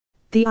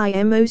The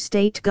IMO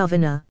state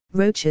governor,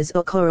 Gov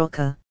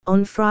Okorocha,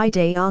 on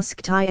Friday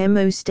asked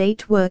IMO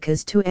state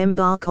workers to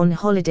embark on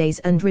holidays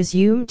and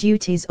resume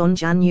duties on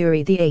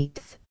January the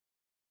 8th.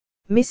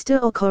 Mr.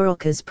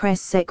 Okorocha's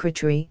press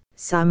secretary,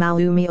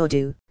 Samaumi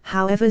Odu,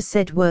 however,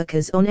 said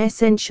workers on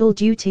essential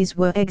duties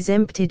were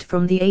exempted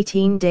from the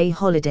 18-day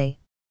holiday.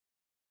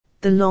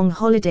 The long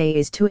holiday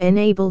is to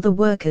enable the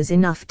workers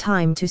enough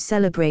time to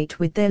celebrate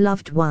with their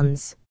loved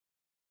ones.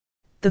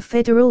 The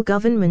federal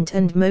government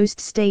and most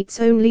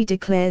states only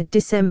declared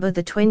December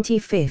the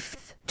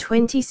 25th,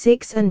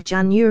 26th and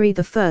January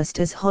the 1st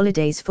as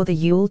holidays for the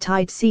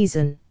Yuletide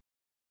season.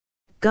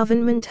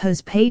 Government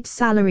has paid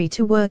salary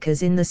to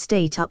workers in the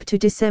state up to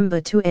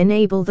December to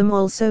enable them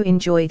also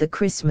enjoy the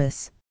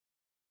Christmas.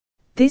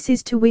 This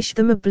is to wish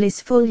them a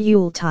blissful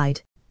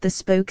Yuletide, the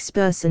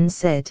spokesperson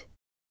said.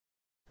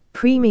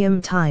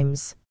 Premium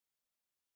Times.